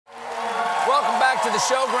Welcome back to the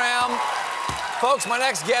show, Graham. Folks, my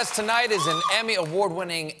next guest tonight is an Emmy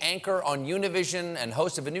Award-winning anchor on Univision and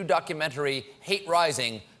host of a new documentary, Hate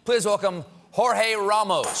Rising. Please welcome Jorge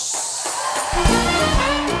Ramos.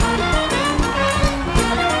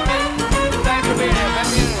 Thanks for being here.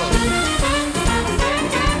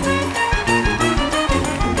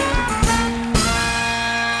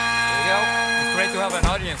 Have an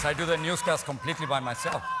audience. I do the newscast completely by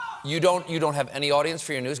myself. You don't have any audience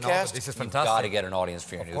for your newscast? No, this is fantastic. You've got to get an audience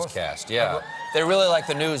for your newscast. Yeah. They really like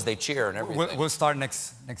the news. They cheer and everything. We'll start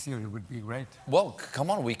next year. It would be great. Well,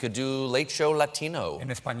 come on. We could do Late Show Latino. En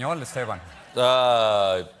español, Esteban.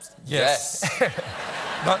 Yes.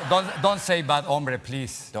 don't say bad hombre,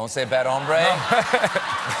 please. Don't say bad hombre? No.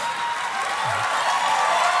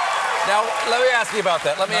 Now, let me ask you about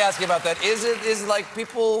that. Is it like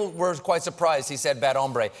people were quite surprised he said bad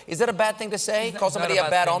hombre? Is that a bad thing to say? Call somebody a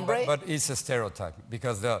bad hombre? But it's a stereotype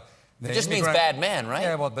because it just means bad man, right?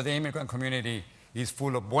 Yeah, but the immigrant community is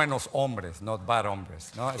full of buenos hombres, not bad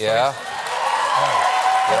hombres. No? Yeah.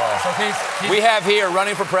 So we have here,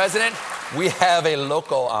 running for president, we have a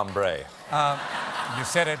loco hombre. You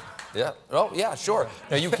said it. Yeah. Oh, yeah, sure.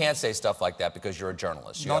 No, you can't say stuff like that because you're a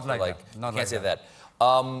journalist. You can't say that.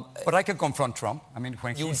 But I can confront Trump. I mean,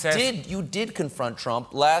 when he says... You did confront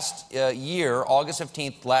Trump last year, August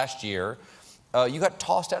 15th last year. You got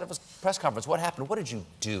tossed out of his press conference. What happened? What did you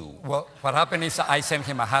do? Well, what happened is I sent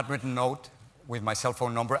him a handwritten note with my cell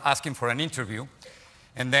phone number asking for an interview.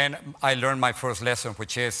 And then I learned my first lesson,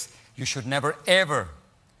 which is you should never, ever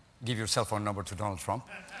give your cell phone number to Donald Trump.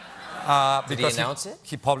 Did he announce it?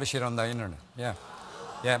 He published it on the internet, yeah.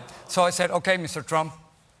 So I said, okay, Mr. Trump,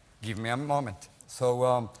 give me a moment.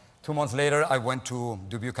 So 2 months later, I went to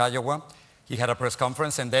Dubuque, Iowa. He had a press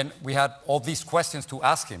conference, and then we had all these questions to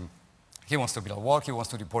ask him. He wants to build a wall. He wants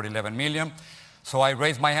to deport 11 million. So I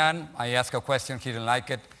raised my hand. I asked a question. He didn't like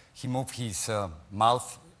it. He moved his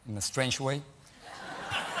mouth in a strange way.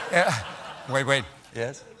 Wait.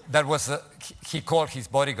 Yes? That was, he called his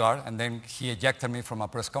bodyguard, and then he ejected me from a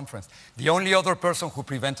press conference. The only other person who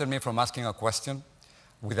prevented me from asking a question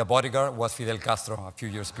with a bodyguard was Fidel Castro a few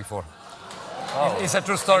years before. Oh. It's a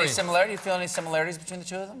true story. Any similarity? You feel any similarities between the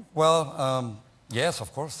two of them? Well, yes,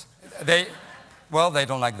 of course. They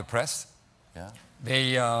don't like the press. Yeah.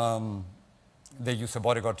 They use a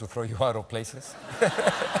bodyguard to throw you out of places.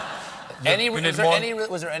 Was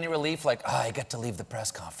there any relief, like, I get to leave the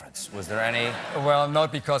press conference? Was there any? Well,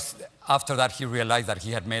 not, because after that he realized that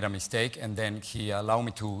he had made a mistake, and then he allowed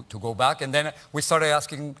me to go back. And then we started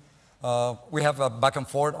asking, we have a back and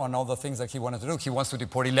forth on all the things that he wanted to do. He wants to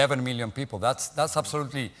deport 11 million people. That's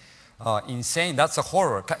absolutely insane. That's a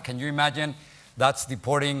horror. Can you imagine? That's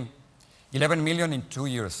deporting 11 million in 2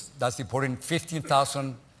 years. That's deporting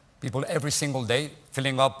 15,000 people every single day,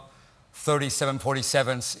 filling up 37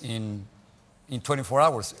 47s in 24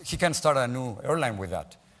 hours. He can start a new airline with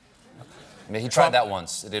that. I mean, he tried that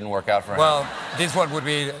once. It didn't work out for him. Well, this one would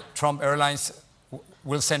be Trump Airlines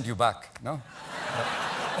will send you back, no?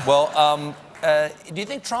 Well, do you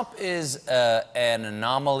think Trump is an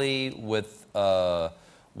anomaly with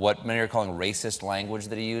what many are calling racist language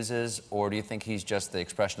that he uses, or do you think he's just the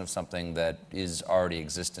expression of something that is already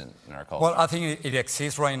existent in our culture? Well, I think it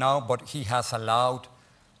exists right now, but he has allowed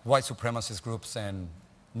white supremacist groups and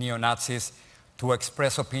neo-Nazis to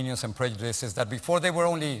express opinions and prejudices that before they were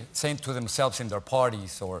only saying to themselves in their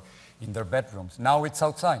parties or in their bedrooms. Now it's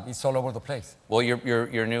outside. It's all over the place. Well,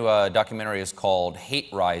 your new documentary is called Hate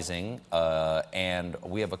Rising, and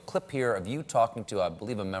we have a clip here of you talking to, I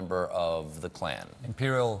believe, a member of the Klan.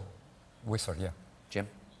 Imperial Wizard, yeah. Jim?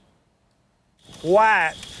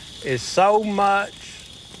 White is so much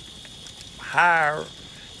higher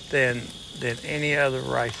than any other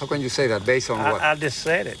race. How can you say that? Based on what? I just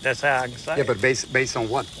said it. That's how I can say it. Yeah, but based on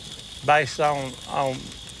what? Based on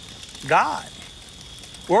God.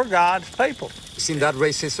 We're God's people. Isn't that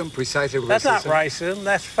racism? Precisely racism? That's not racism.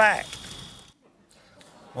 That's fact.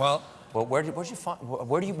 Well,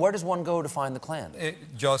 where does one go to find the Klan?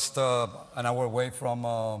 Just an hour away from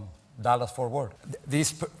Dallas-Fort Worth.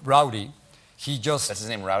 This Rowdy, he just... That's his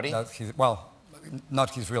name, Rowdy? Well,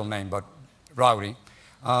 not his real name, but Rowdy.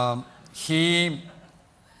 He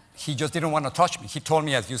just didn't want to touch me. He told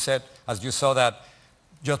me, as you saw, that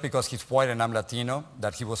just because he's white and I'm Latino,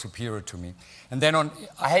 that he was superior to me. And then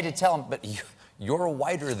I hate to tell him, but you're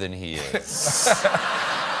whiter than he is.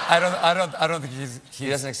 I don't think he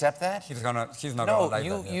doesn't accept that? He's not gonna like that.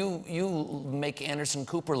 No, you make Anderson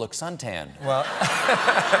Cooper look suntanned. Well,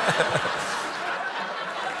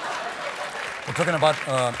 we're talking about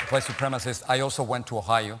white supremacists. I also went to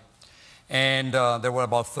Ohio, and there were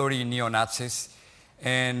about 30 neo-Nazis.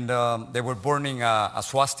 and they were burning a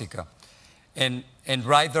swastika. And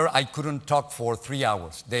right there, I couldn't talk for 3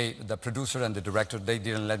 hours. The producer and the director, they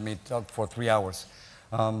didn't let me talk for 3 hours.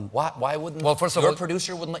 Why wouldn't well, first of your all,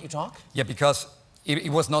 producer wouldn't let you talk? Yeah, because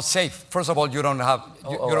it was not safe. First of all, you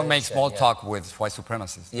don't make small talk with white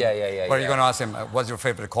supremacists. Yeah. Where are you going to ask them, what's your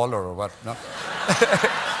favorite color or what? No?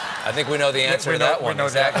 I think we know the answer to that one.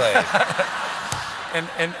 Exactly.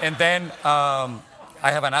 And then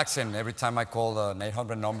I have an accent. Every time I call an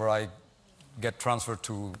 800 number, I get transferred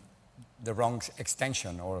to the wrong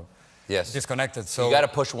extension or disconnected. So you got to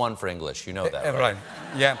push 1 for English. You know that, right?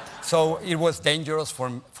 Yeah. So it was dangerous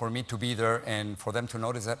for me to be there and for them to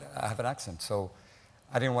notice that I have an accent. So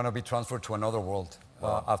I didn't want to be transferred to another world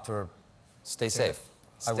after. Stay safe.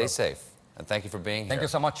 Stay safe. And thank you for being here. Thank you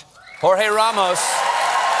so much. Jorge Ramos.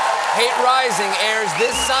 Hate Rising airs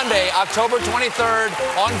this Sunday, October 23rd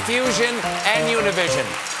on Fusion and Univision.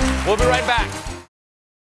 We'll be right back.